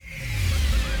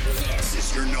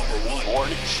Your number one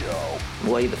morning show.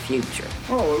 Way the future.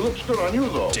 Oh, it looks good on you,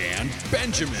 though. Dan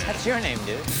Benjamin. That's your name,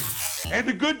 dude. And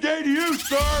a good day to you,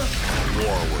 sir.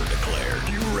 War were declared.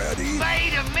 You ready?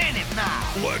 Wait a minute now.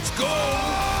 Let's go!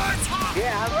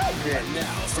 Yeah, I like it. And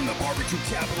now, from the barbecue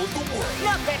capital of the world,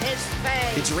 Look at his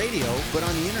face. It's radio, but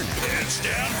on the internet. it's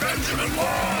Dan Benjamin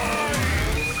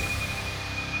Live!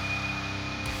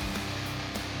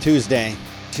 Tuesday,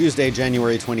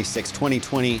 January 26,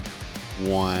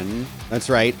 2021. That's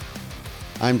right.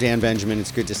 I'm Dan Benjamin.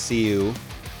 It's good to see you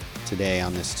today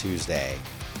on this Tuesday.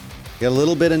 Got a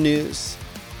little bit of news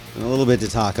and a little bit to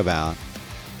talk about.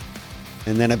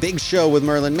 And then a big show with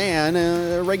Merlin Mann.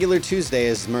 A regular Tuesday,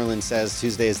 as Merlin says.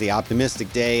 Tuesday is the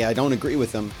optimistic day. I don't agree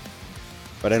with him,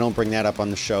 but I don't bring that up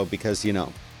on the show because,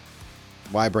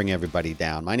 why bring everybody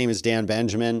down? My name is Dan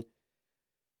Benjamin.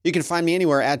 You can find me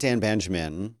anywhere at Dan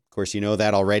Benjamin. Of course, you know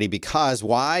that already because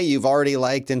why? You've already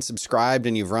liked and subscribed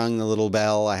and you've rung the little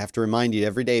bell. I have to remind you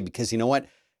every day because you know what?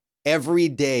 Every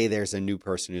day there's a new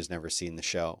person who's never seen the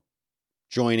show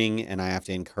joining, and I have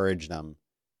to encourage them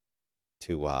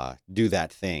to do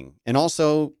that thing. And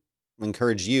also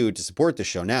encourage you to support the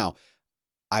show. Now,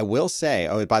 I will say,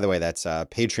 oh, by the way, that's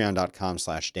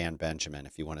patreon.com/Dan Benjamin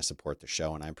if you want to support the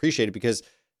show. And I appreciate it because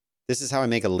this is how I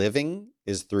make a living,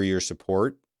 is through your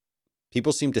support.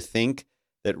 People seem to think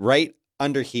that right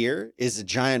under here is a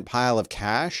giant pile of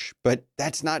cash, but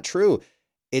that's not true.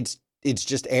 It's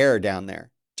just air down there,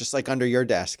 just like under your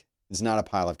desk. It's not a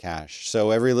pile of cash.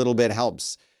 So every little bit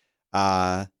helps.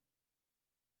 So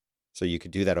you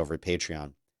could do that over at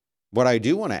Patreon. What I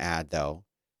do want to add, though,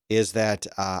 is that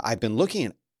I've been looking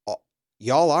at,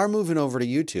 y'all are moving over to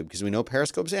YouTube because we know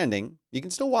Periscope's ending. You can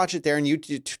still watch it there, and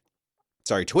YouTube.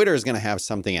 Sorry, Twitter is going to have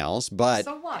something else, but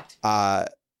So what?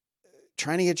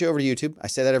 trying to get you over to YouTube. I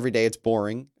say that every day. It's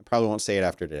boring. I probably won't say it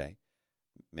after today.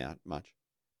 Not much.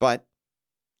 But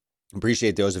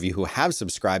appreciate those of you who have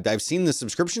subscribed. I've seen the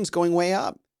subscriptions going way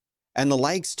up. And the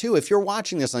likes, too. If you're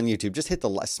watching this on YouTube, just hit the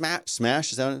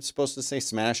smash. Is that what it's supposed to say?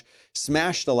 Smash.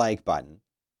 Smash the like button.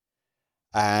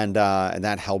 And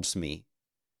that helps me.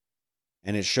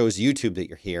 And it shows YouTube that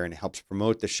you're here, and it helps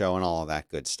promote the show and all of that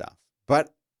good stuff.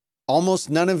 But almost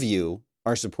none of you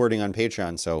are supporting on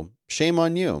Patreon, so shame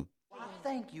on you.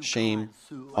 Shame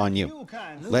on you.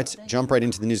 Let's jump right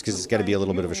into the news because it's got to be a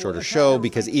little bit of a shorter show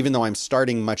because even though I'm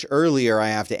starting much earlier, I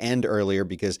have to end earlier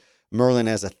because Merlin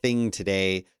has a thing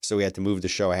today, so we had to move the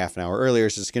show a half an hour earlier.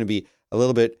 So it's going to be a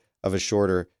little bit of a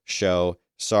shorter show.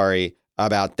 Sorry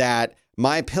about that.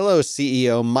 My Pillow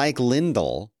CEO Mike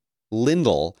Lindell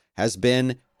has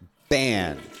been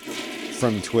banned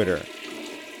from Twitter.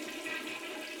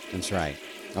 That's right.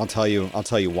 I'll tell you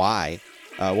why.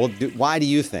 Why do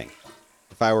you think?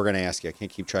 If I were going to ask you, I can't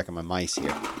keep track of my mice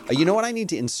here. You know what I need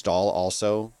to install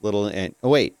also?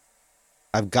 Wait.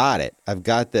 I've got it. I've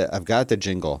got the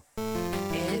jingle.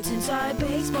 It's inside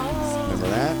baseball. Remember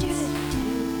that?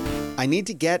 I need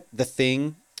to get the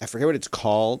thing, I forget what it's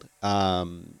called, that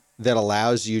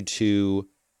allows you to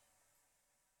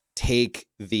take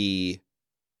the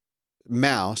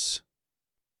mouse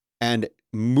and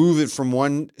move it from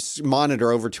one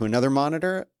monitor over to another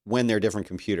monitor when they're different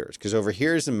computers. Because over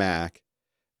here is a Mac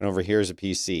and over here is a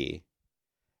PC.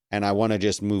 And I want to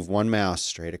just move one mouse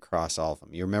straight across all of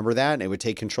them. You remember that? And it would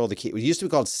take control of the key. It used to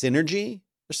be called Synergy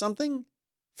or something.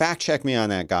 Fact check me on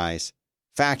that, guys.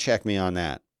 Fact check me on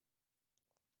that.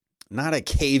 Not a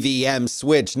KVM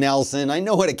switch, Nelson. I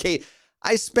know what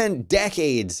I spent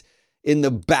decades in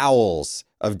the bowels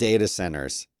of data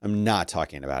centers. I'm not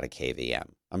talking about a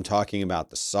KVM. I'm talking about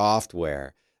the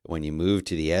software. When you move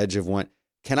to the edge of one.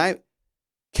 Can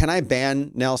I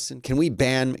ban Nelson? Can we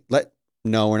ban?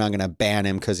 No, we're not going to ban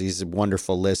him because he's a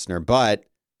wonderful listener, but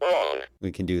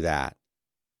we can do that.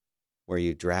 Where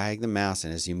you drag the mouse,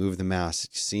 and as you move the mouse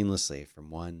seamlessly from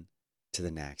one to the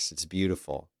next. It's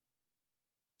beautiful.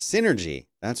 Synergy,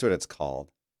 that's what it's called.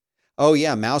 Oh,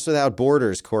 yeah, Mouse Without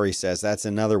Borders, Corey says. That's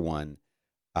another one.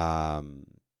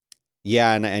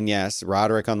 Yeah, and yes,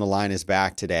 Roderick on the line is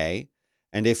back today.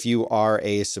 And if you are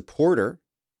a supporter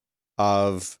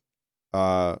of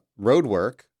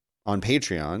Roadwork on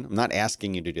Patreon, I'm not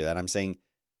asking you to do that. I'm saying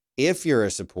if you're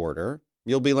a supporter,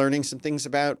 you'll be learning some things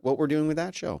about what we're doing with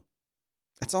that show.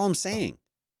 That's all I'm saying.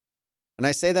 And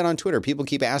I say that on Twitter. People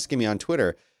keep asking me on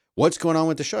Twitter, what's going on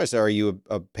with the show? I say, are you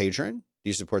a patron? Do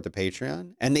you support the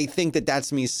Patreon? And they think that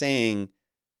that's me saying,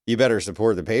 you better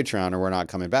support the Patreon or we're not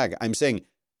coming back. I'm saying,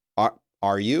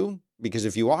 are you? Because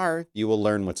if you are, you will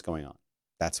learn what's going on.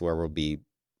 That's where we'll be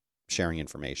sharing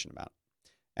information about.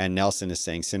 And Nelson is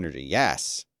saying Synergy.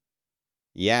 Yes.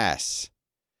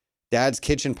 Dad's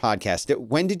Kitchen podcast.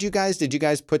 When did you guys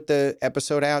put the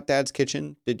episode out, Dad's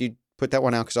Kitchen? Did you put that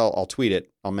one out? Because I'll tweet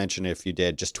it. I'll mention it if you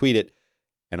did. Just tweet it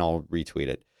and I'll retweet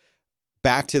it.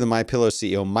 Back to the MyPillow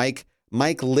CEO, Mike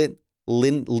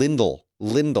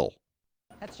Lindell.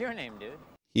 That's your name, dude.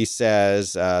 He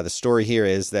says the story here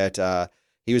is that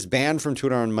he was banned from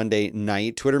Twitter on Monday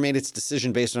night. Twitter made its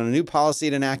decision based on a new policy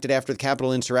it enacted after the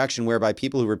Capitol insurrection, whereby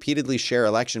people who repeatedly share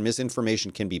election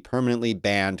misinformation can be permanently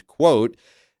banned. Quote,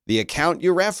 the account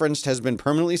you referenced has been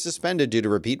permanently suspended due to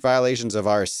repeat violations of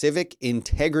our civic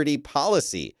integrity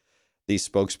policy, the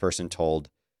spokesperson told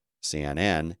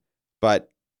CNN.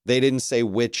 But they didn't say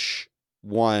which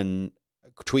one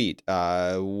tweet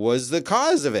was the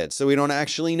cause of it, so we don't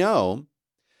actually know.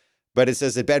 But it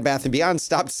says that Bed Bath & Beyond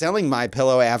stopped selling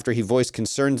MyPillow after he voiced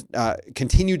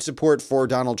continued support for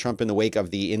Donald Trump in the wake of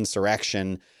the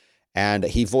insurrection, and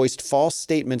he voiced false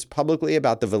statements publicly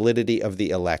about the validity of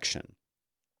the election.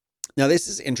 Now, this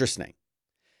is interesting.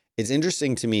 It's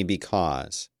interesting to me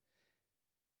because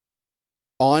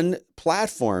on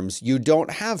platforms, you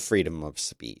don't have freedom of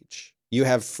speech. You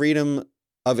have freedom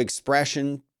of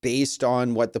expression based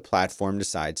on what the platform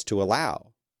decides to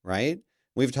allow, right?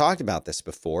 We've talked about this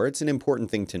before. It's an important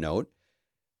thing to note.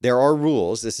 There are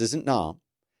rules. This isn't Nom.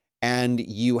 And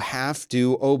you have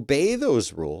to obey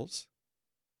those rules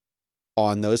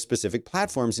on those specific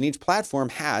platforms. And each platform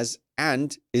has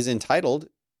and is entitled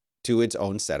to its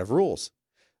own set of rules.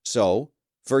 So,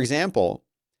 for example,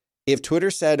 if Twitter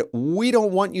said, we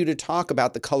don't want you to talk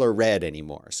about the color red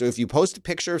anymore. So if you post a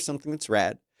picture of something that's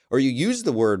red, or you use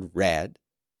the word red,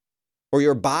 or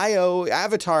your bio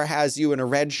avatar has you in a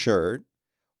red shirt,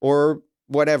 or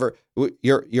whatever,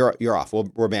 you're off.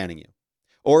 We're banning you.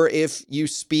 Or if you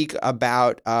speak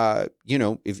about,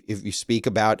 if you speak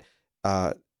about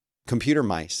computer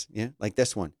mice, yeah, like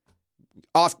this one,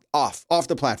 off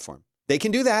the platform. They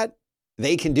can do that.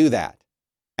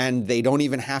 And they don't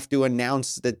even have to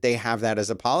announce that they have that as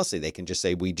a policy. They can just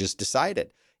say, we just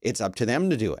decided. It's up to them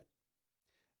to do it.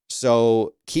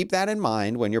 So keep that in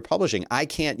mind when you're publishing. I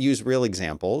can't use real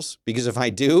examples because if I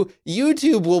do,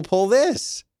 YouTube will pull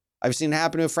this. I've seen it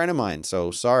happen to a friend of mine.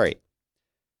 So sorry.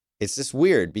 It's just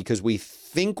weird because we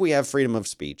think we have freedom of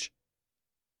speech.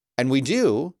 And we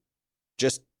do,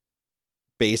 just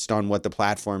based on what the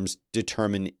platforms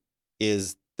determine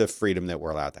is the freedom that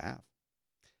we're allowed to have.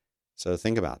 So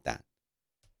think about that.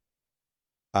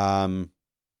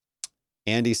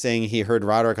 Andy's saying he heard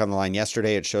Roderick on the line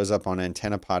yesterday. It shows up on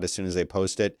Antenna Pod as soon as they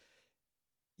post it.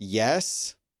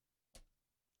 Yes.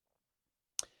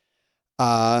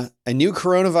 A new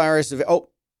coronavirus. Oh,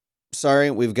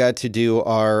 sorry. We've got to do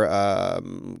our,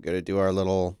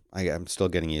 little, I'm still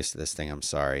getting used to this thing. I'm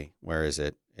sorry. Where is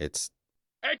it?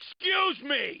 Excuse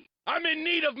me. I'm in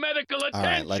need of medical attention. All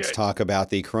right, let's talk about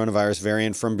the coronavirus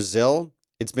variant from Brazil.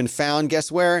 It's been found,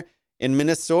 guess where? In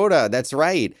Minnesota. That's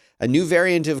right. A new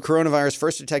variant of coronavirus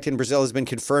first detected in Brazil has been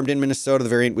confirmed in Minnesota.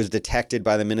 The variant was detected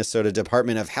by the Minnesota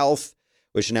Department of Health,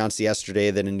 which announced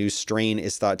yesterday that a new strain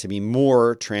is thought to be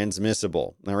more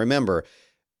transmissible. Now, remember,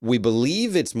 we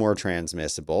believe it's more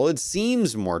transmissible. It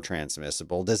seems more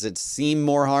transmissible. Does it seem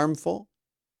more harmful?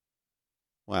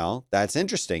 Well, that's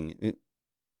interesting.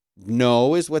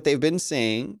 No is what they've been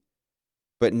saying,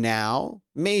 but now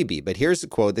maybe. But here's the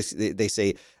quote. They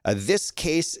say, this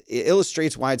case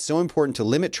illustrates why it's so important to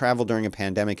limit travel during a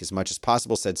pandemic as much as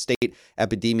possible, said state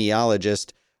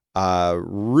epidemiologist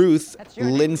Ruth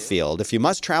Linfield. If you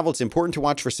must travel, it's important to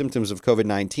watch for symptoms of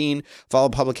COVID-19. Follow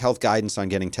public health guidance on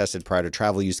getting tested prior to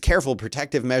travel. Use careful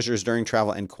protective measures during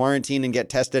travel and quarantine and get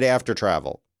tested after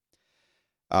travel.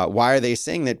 Why are they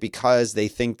saying that? Because they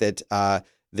think that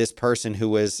this person who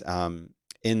was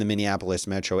in the Minneapolis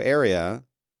metro area,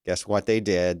 guess what they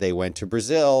did? They went to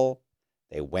Brazil.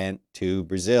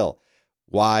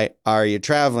 Why are you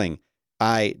traveling?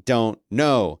 I don't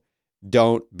know.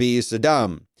 Don't be so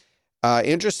dumb.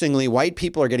 Interestingly, white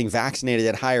people are getting vaccinated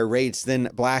at higher rates than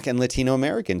Black and Latino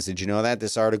Americans. Did you know that?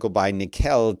 This article by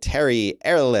Nikel Terry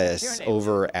Erlis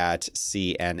over at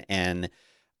CNN.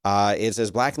 It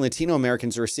says Black and Latino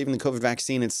Americans are receiving the COVID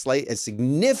vaccine at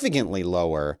significantly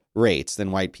lower rates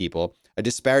than white people, a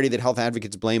disparity that health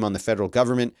advocates blame on the federal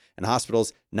government and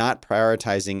hospitals not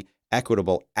prioritizing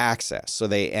equitable access. So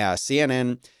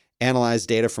CNN analyzed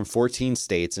data from 14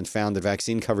 states and found the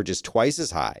vaccine coverage is twice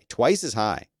as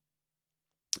high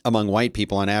among white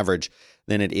people on average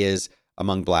than it is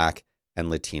among Black and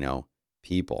Latino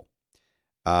people.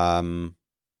 That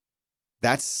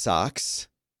sucks.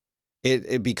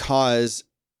 Because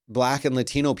Black and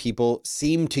Latino people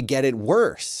seem to get it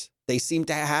worse. They seem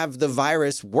to have the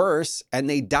virus worse and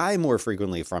they die more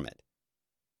frequently from it.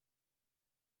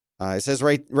 It says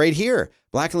right here,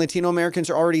 Black and Latino Americans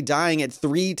are already dying at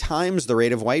 3 times the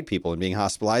rate of white people and being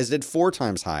hospitalized at 4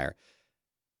 times higher.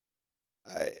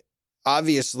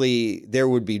 Obviously, there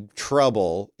would be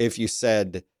trouble if you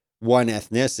said one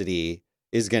ethnicity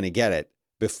is going to get it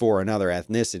before another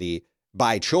ethnicity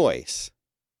by choice.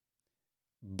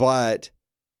 But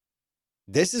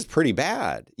this is pretty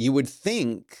bad. You would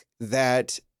think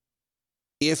that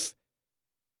if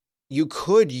you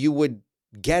could, you would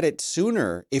get it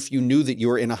sooner if you knew that you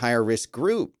were in a higher risk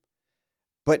group.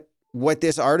 But what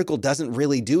this article doesn't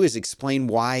really do is explain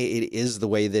why it is the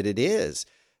way that it is.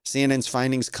 CNN's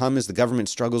findings come as the government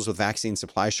struggles with vaccine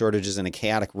supply shortages and a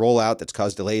chaotic rollout that's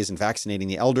caused delays in vaccinating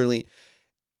the elderly.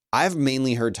 I've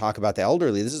mainly heard talk about the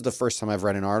elderly. This is the first time I've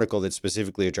read an article that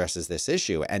specifically addresses this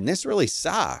issue, and this really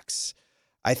sucks.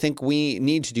 I think we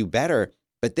need to do better,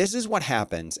 but this is what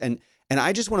happens. And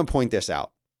I just want to point this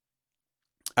out.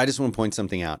 I just want to point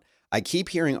something out. I keep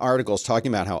hearing articles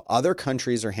talking about how other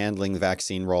countries are handling the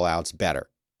vaccine rollouts better.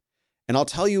 And I'll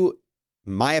tell you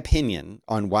my opinion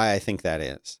on why I think that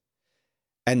is.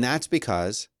 And that's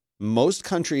because most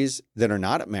countries that are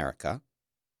not America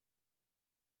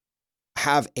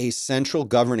have a central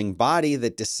governing body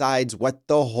that decides what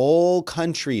the whole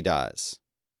country does.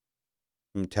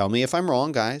 And tell me if I'm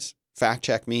wrong, guys. Fact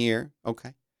check me here.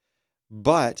 Okay.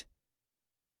 But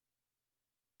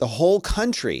the whole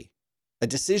country, a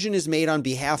decision is made on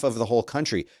behalf of the whole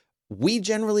country. We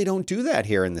generally don't do that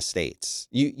here in the States.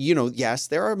 You know, yes,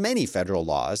 there are many federal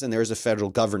laws and there's a federal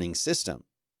governing system.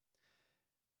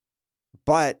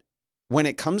 But when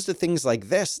it comes to things like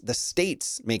this, the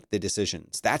states make the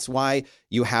decisions. That's why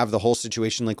you have the whole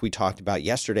situation like we talked about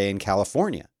yesterday in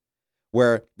California,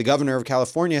 where the governor of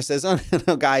California says, oh,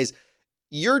 no, guys,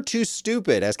 you're too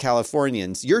stupid as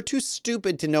Californians. You're too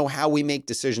stupid to know how we make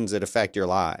decisions that affect your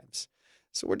lives.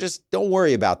 So don't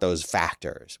worry about those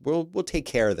factors. We'll take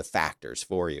care of the factors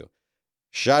for you.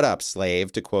 Shut up,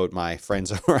 slave, to quote my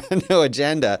friends over on No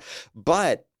Agenda.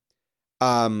 But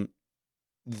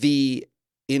the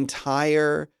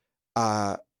entire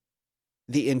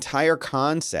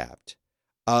concept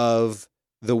of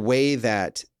the way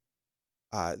that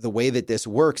this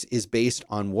works is based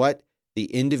on what the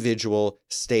individual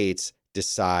states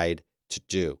decide to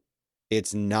do.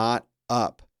 It's not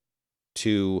up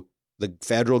to the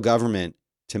federal government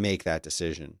to make that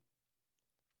decision.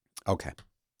 Okay.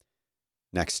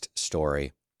 Next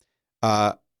story.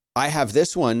 I have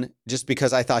this one just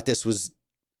because I thought this was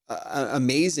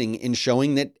amazing in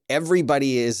showing that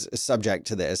everybody is subject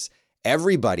to this.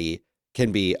 Everybody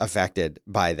can be affected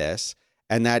by this.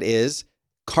 And that is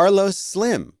Carlos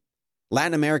Slim,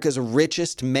 Latin America's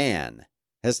richest man,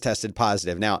 has tested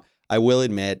positive. Now, I will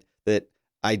admit that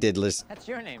I did That's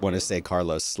your name, want to dude. say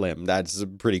Carlos Slim. That's a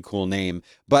pretty cool name.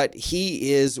 But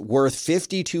he is worth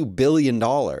 $52 billion.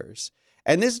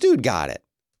 And this dude got it.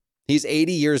 He's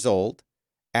 80 years old.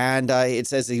 And it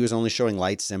says that he was only showing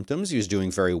light symptoms. He was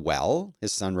doing very well,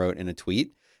 his son wrote in a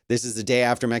tweet. This is the day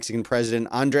after Mexican President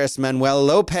Andres Manuel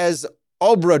Lopez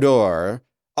Obrador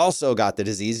also got the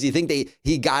disease. Do you think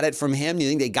he got it from him? Do you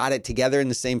think they got it together in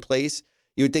the same place?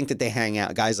 You would think that they hang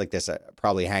out. Guys like this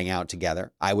probably hang out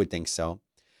together. I would think so.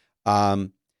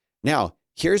 Now,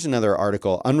 here's another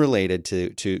article unrelated to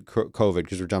COVID,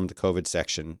 because we're done with the COVID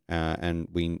section, and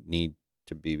we need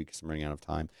to be because I'm running out of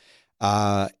time.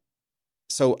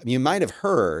 So you might have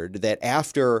heard that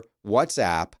after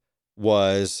WhatsApp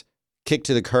was kicked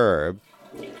to the curb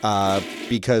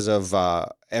because of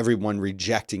everyone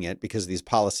rejecting it because of these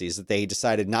policies that they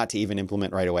decided not to even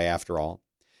implement right away after all,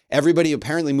 everybody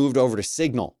apparently moved over to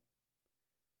Signal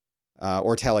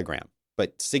or Telegram.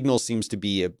 But Signal seems to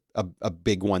be a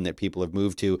big one that people have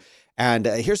moved to. And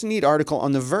here's a neat article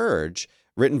on The Verge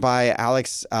written by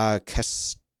Alex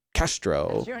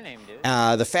Castro. That's your name, dude.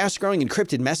 The fast-growing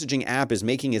encrypted messaging app is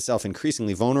making itself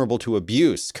increasingly vulnerable to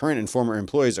abuse. Current and former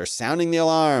employees are sounding the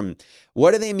alarm.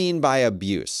 What do they mean by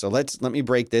abuse? So let me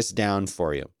break this down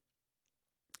for you.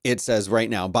 It says right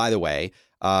now, by the way,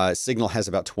 Signal has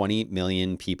about 20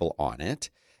 million people on it.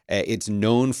 It's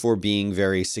known for being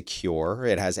very secure.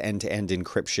 It has end-to-end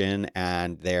encryption,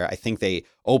 and I think they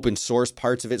open source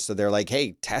parts of it. So they're like,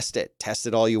 hey, test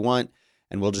it all you want,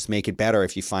 and we'll just make it better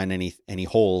if you find any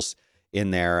holes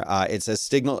in there. It says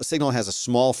Signal has a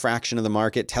small fraction of the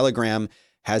market. Telegram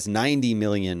has 90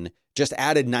 million, just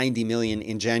added 90 million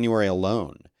in January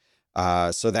alone.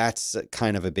 So that's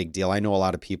kind of a big deal. I know a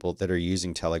lot of people that are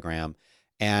using Telegram.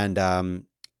 And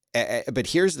but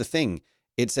here's the thing.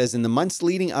 It says in the months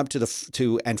leading up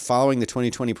to and following the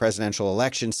 2020 presidential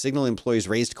election, Signal employees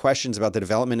raised questions about the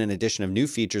development and addition of new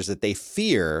features that they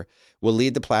fear will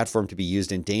lead the platform to be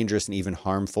used in dangerous and even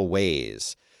harmful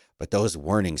ways. But those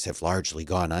warnings have largely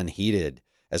gone unheeded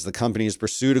as the company has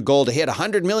pursued a goal to hit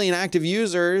 100 million active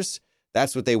users.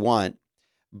 That's what they want.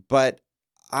 But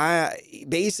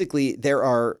basically there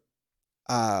are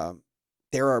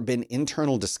been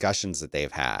internal discussions that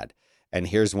they've had. And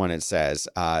here's one. It says,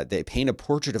 they paint a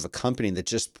portrait of a company that's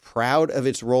just proud of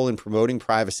its role in promoting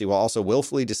privacy while also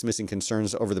willfully dismissing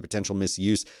concerns over the potential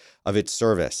misuse of its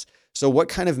service. So what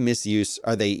kind of misuse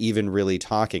are they even really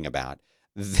talking about?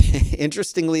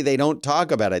 Interestingly, they don't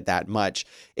talk about it that much,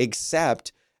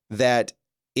 except that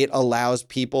it allows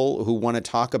people who want to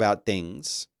talk about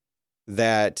things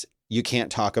that you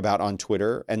can't talk about on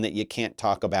Twitter and that you can't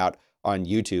talk about on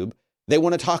YouTube. They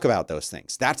want to talk about those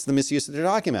things. That's the misuse that they're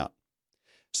talking about.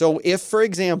 So if, for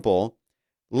example,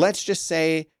 let's just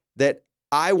say that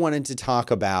I wanted to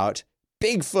talk about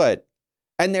Bigfoot,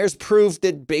 and there's proof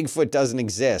that Bigfoot doesn't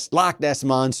exist. Loch Ness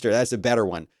Monster, that's a better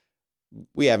one.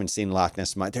 We haven't seen Loch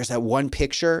Ness Monster. There's that one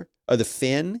picture of the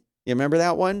fin. You remember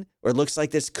that one? Where it looks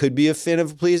like this could be a fin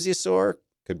of a plesiosaur.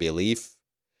 Could be a leaf.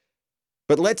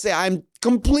 But let's say I'm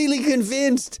completely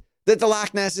convinced that the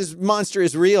Loch Ness Monster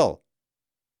is real.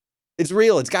 It's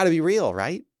real. It's got to be real,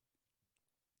 right?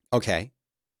 Okay.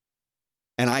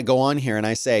 And I go on here and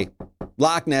I say,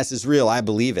 Loch Ness is real. I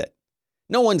believe it.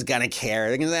 No one's going to care.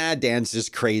 They're going to say, Dan's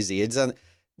just crazy. It's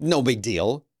no big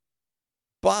deal.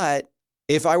 But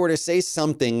if I were to say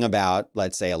something about,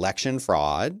 let's say, election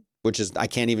fraud, which is, I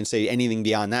can't even say anything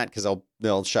beyond that because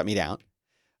they'll shut me down.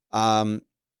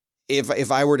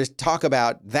 If I were to talk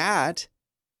about that,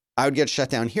 I would get shut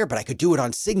down here, but I could do it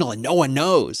on Signal and no one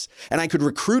knows. And I could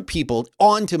recruit people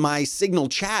onto my Signal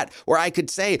chat where I could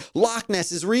say, Loch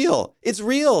Ness is real. It's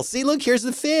real. See, look, here's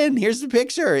the fin. Here's the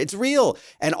picture. It's real.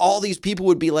 And all these people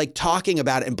would be like talking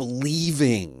about it and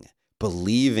believing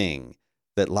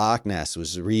that Loch Ness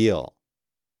was real.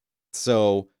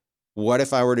 So what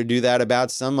if I were to do that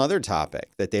about some other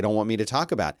topic that they don't want me to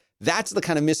talk about? That's the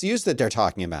kind of misuse that they're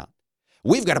talking about.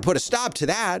 We've got to put a stop to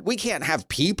that. We can't have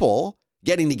people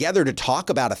getting together to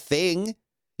talk about a thing.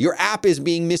 Your app is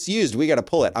being misused. We got to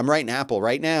pull it. I'm writing Apple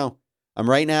right now.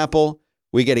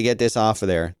 We got to get this off of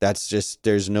there. That's just,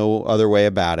 there's no other way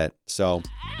about it. So,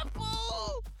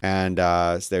 and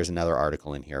so there's another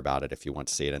article in here about it if you want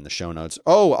to see it in the show notes.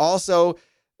 Oh, also,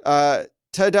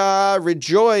 ta-da,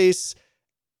 rejoice.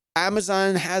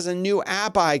 Amazon has a new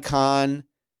app icon.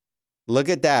 Look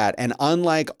at that. And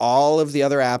unlike all of the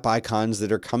other app icons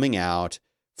that are coming out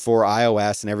for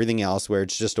iOS and everything else, where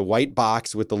it's just a white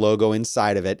box with the logo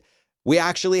inside of it, we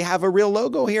actually have a real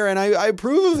logo here, and I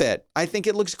approve of it. I think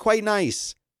it looks quite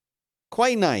nice.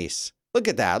 Quite nice. Look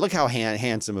at that. Look how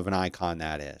handsome of an icon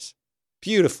that is.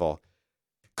 Beautiful.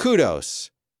 Kudos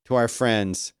to our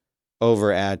friends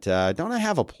over at, don't I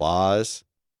have applause?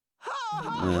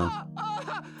 Yeah.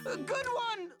 Good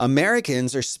one.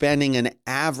 Americans are spending an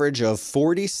average of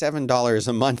 $47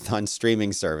 a month on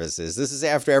streaming services. This is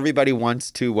after everybody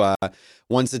wants to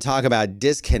talk about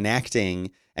disconnecting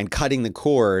and cutting the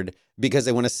cord because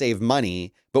they want to save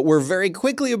money. But we're very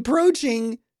quickly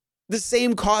approaching the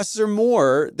same costs or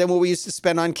more than what we used to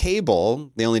spend on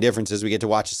cable. The only difference is we get to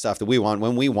watch the stuff that we want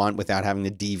when we want without having to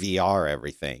DVR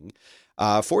everything.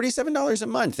 $47 a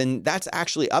month, and that's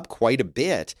actually up quite a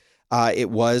bit. It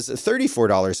was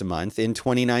 $34 a month in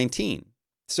 2019.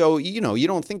 So, you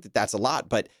don't think that that's a lot,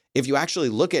 but if you actually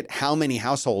look at how many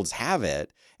households have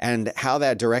it and how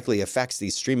that directly affects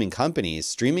these streaming companies,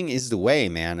 streaming is the way,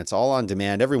 man. It's all on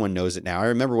demand. Everyone knows it now. I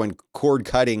remember when cord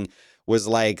cutting was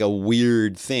like a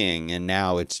weird thing, and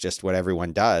now it's just what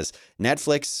everyone does.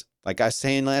 Netflix, like I was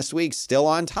saying last week, still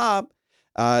on top.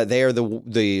 They are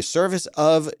the service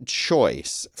of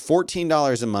choice.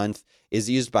 $14 a month is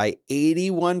used by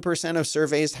 81% of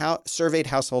surveyed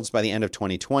households by the end of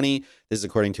 2020. This is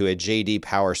according to a J.D.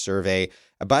 Power survey.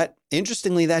 But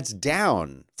interestingly, that's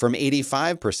down from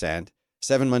 85%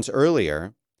 7 months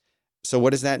earlier. So what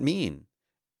does that mean?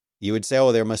 You would say,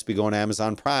 oh, there must be going to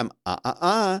Amazon Prime.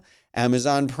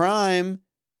 Amazon Prime,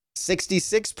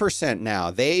 66%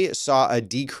 now. They saw a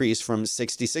decrease from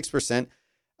 66%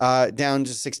 down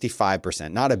to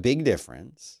 65%. Not a big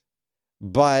difference.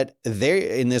 But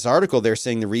in this article, they're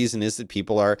saying the reason is that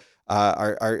people are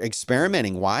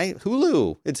experimenting. Why?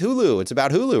 Hulu. It's Hulu. It's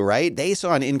about Hulu, right? They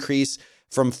saw an increase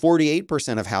from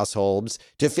 48% of households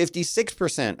to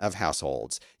 56% of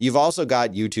households. You've also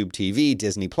got YouTube TV,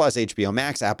 Disney Plus, HBO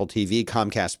Max, Apple TV,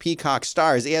 Comcast Peacock,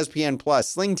 Stars, ESPN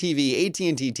Plus, Sling TV,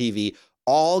 AT&T TV,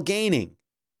 all gaining.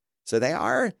 So they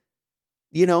are,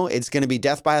 it's going to be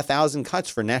death by 1,000 cuts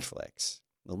for Netflix.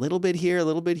 A little bit here, a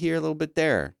little bit here, a little bit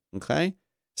there. Okay?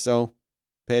 So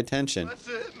pay attention. That's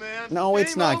it, man. No,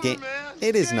 it's not.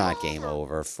 It is not game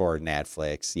over for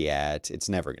Netflix yet. It's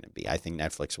never going to be. I think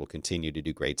Netflix will continue to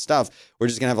do great stuff. We're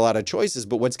just going to have a lot of choices.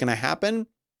 But what's going to happen?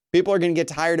 People are going to get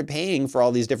tired of paying for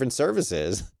all these different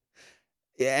services.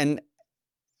 And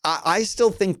I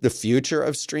still think the future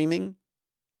of streaming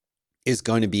is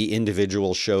going to be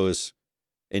individual shows,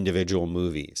 individual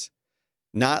movies.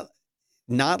 Not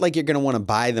like you're going to want to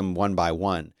buy them one by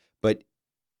one, but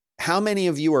how many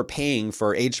of you are paying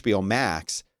for HBO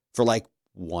Max for like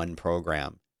one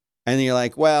program? And you're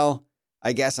like, well,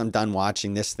 I guess I'm done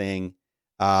watching this thing.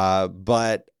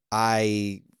 But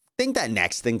I think that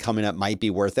next thing coming up might be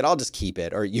worth it. I'll just keep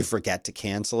it, or you forget to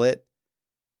cancel it.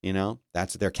 You know,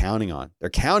 that's what they're counting on. They're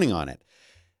counting on it.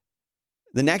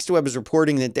 The Next Web is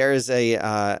reporting that there is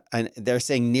they're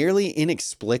saying nearly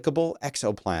inexplicable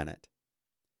exoplanet.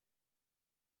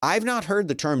 I've not heard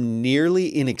the term nearly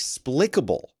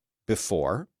inexplicable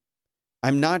before.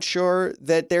 I'm not sure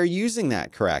that they're using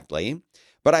that correctly,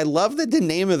 but I love that the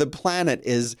name of the planet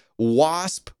is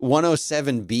WASP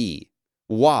 107b.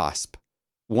 WASP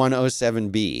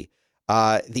 107b.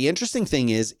 The interesting thing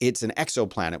is it's an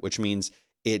exoplanet, which means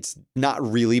it's not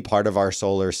really part of our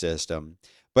solar system.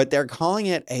 But they're calling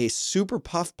it a super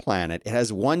puff planet. It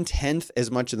has 1/10 as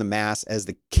much of the mass as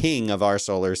the king of our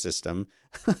solar system.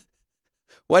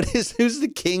 Who's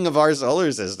the king of our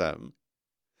solar system?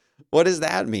 What does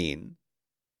that mean?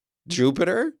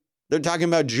 Jupiter? They're talking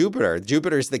about Jupiter.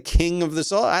 Jupiter's the king of the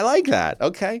solar. I like that.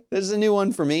 Okay. This is a new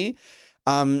one for me.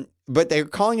 But they're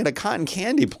calling it a cotton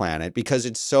candy planet because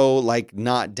it's so like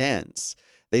not dense.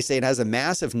 They say it has a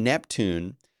mass of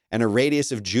Neptune and a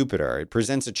radius of Jupiter. It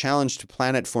presents a challenge to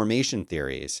planet formation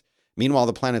theories. Meanwhile,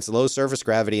 the planet's low surface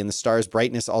gravity and the star's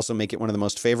brightness also make it one of the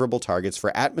most favorable targets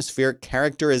for atmospheric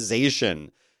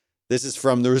characterization. This is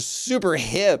from the super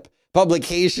hip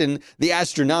publication, The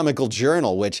Astronomical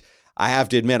Journal, which I have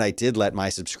to admit, I did let my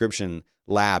subscription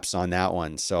lapse on that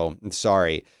one. So I'm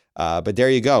sorry. But there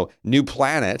you go. New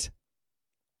planet.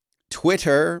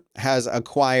 Twitter has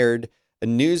acquired a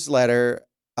newsletter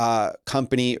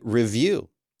company, Review.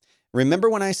 Remember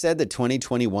when I said that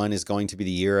 2021 is going to be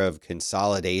the year of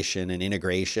consolidation and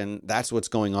integration? That's what's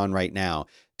going on right now.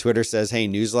 Twitter says, hey,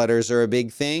 newsletters are a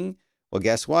big thing. Well,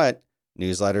 guess what?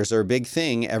 Newsletters are a big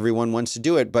thing. Everyone wants to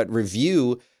do it. But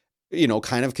Review,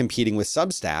 kind of competing with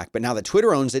Substack. But now that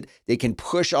Twitter owns it, they can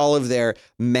push all of their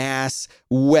mass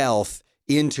wealth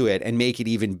into it and make it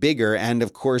even bigger. And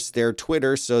of course, they're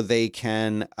Twitter, so they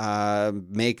can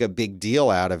make a big deal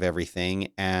out of everything.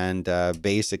 And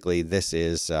basically, this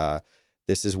is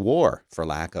war, for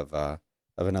lack of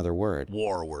another word.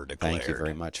 War were declared. Thank you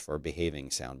very much for behaving,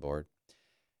 soundboard.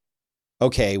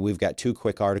 Okay, we've got 2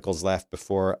 quick articles left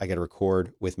before I get to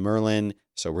record with Merlin.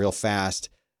 So real fast,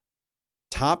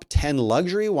 top 10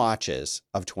 luxury watches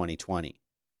of 2020.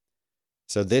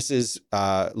 So this is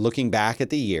looking back at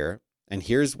the year. And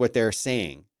here's what they're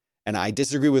saying. And I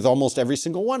disagree with almost every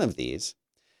single one of these.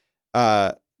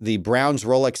 The Browns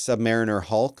Rolex Submariner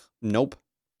Hulk. Nope,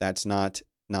 that's not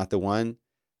the one.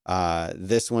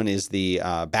 This one is the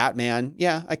Batman.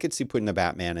 Yeah, I could see putting the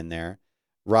Batman in there.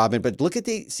 Robin, but look at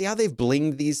see how they've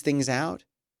blinged these things out?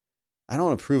 I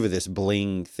don't approve of this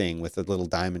bling thing with the little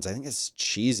diamonds. I think it's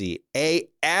cheesy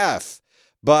AF.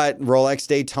 But Rolex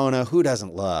Daytona, who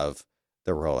doesn't love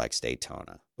the Rolex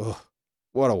Daytona? Ugh.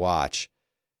 What a watch.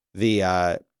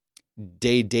 The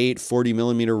date 40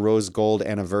 millimeter rose gold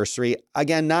anniversary.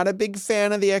 Again, not a big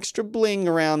fan of the extra bling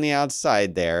around the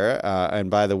outside there.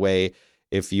 And by the way,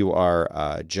 if you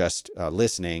are just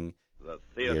listening,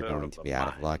 you're going to be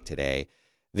out of luck today.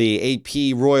 The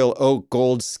AP Royal Oak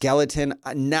Gold Skeleton.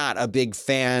 Not a big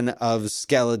fan of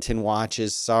skeleton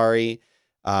watches. Sorry.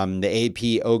 The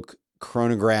AP Oak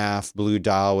Chronograph Blue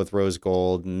Dial with rose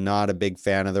gold. Not a big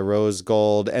fan of the rose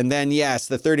gold. And then, yes,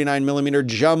 the 39 millimeter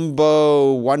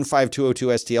Jumbo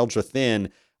 15202 ST Ultra Thin.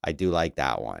 I do like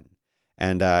that one.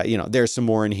 And, there's some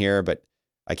more in here, but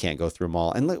I can't go through them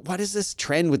all. And look, what is this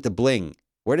trend with the bling?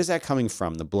 Where is that coming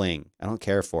from, the bling? I don't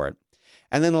care for it.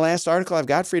 And then the last article I've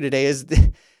got for you today is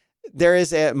there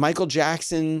is a Michael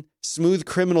Jackson Smooth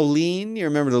Criminal lean. You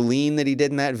remember the lean that he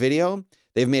did in that video?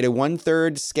 They've made a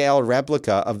 1/3 scale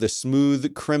replica of the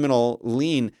Smooth Criminal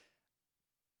lean.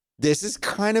 This is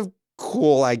kind of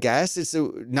cool, I guess. It's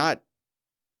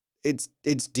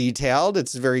detailed.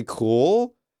 It's very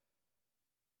cool.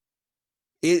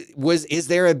 Is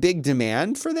there a big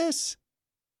demand for this?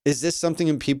 Is this something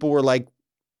that people were like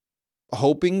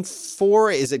hoping for?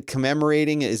 Is it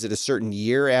commemorating? Is it a certain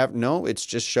year? No, it's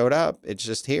just showed up. It's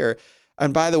just here.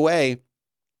 And by the way,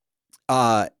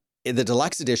 the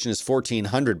deluxe edition is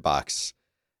 $1,400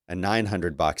 and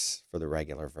 $900 for the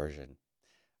regular version.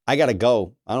 I got to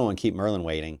go. I don't want to keep Merlin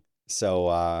waiting. So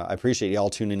I appreciate y'all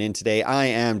tuning in today. I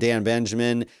am Dan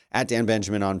Benjamin, at Dan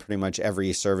Benjamin on pretty much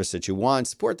every service that you want.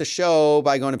 Support the show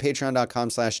by going to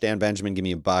patreon.com/Dan Benjamin. Give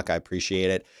me $1. I appreciate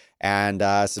it. And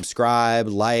subscribe,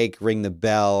 like, ring the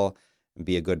bell, and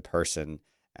be a good person.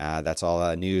 That's all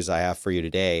the news I have for you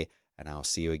today. And I'll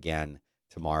see you again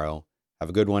tomorrow. Have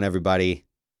a good one, everybody.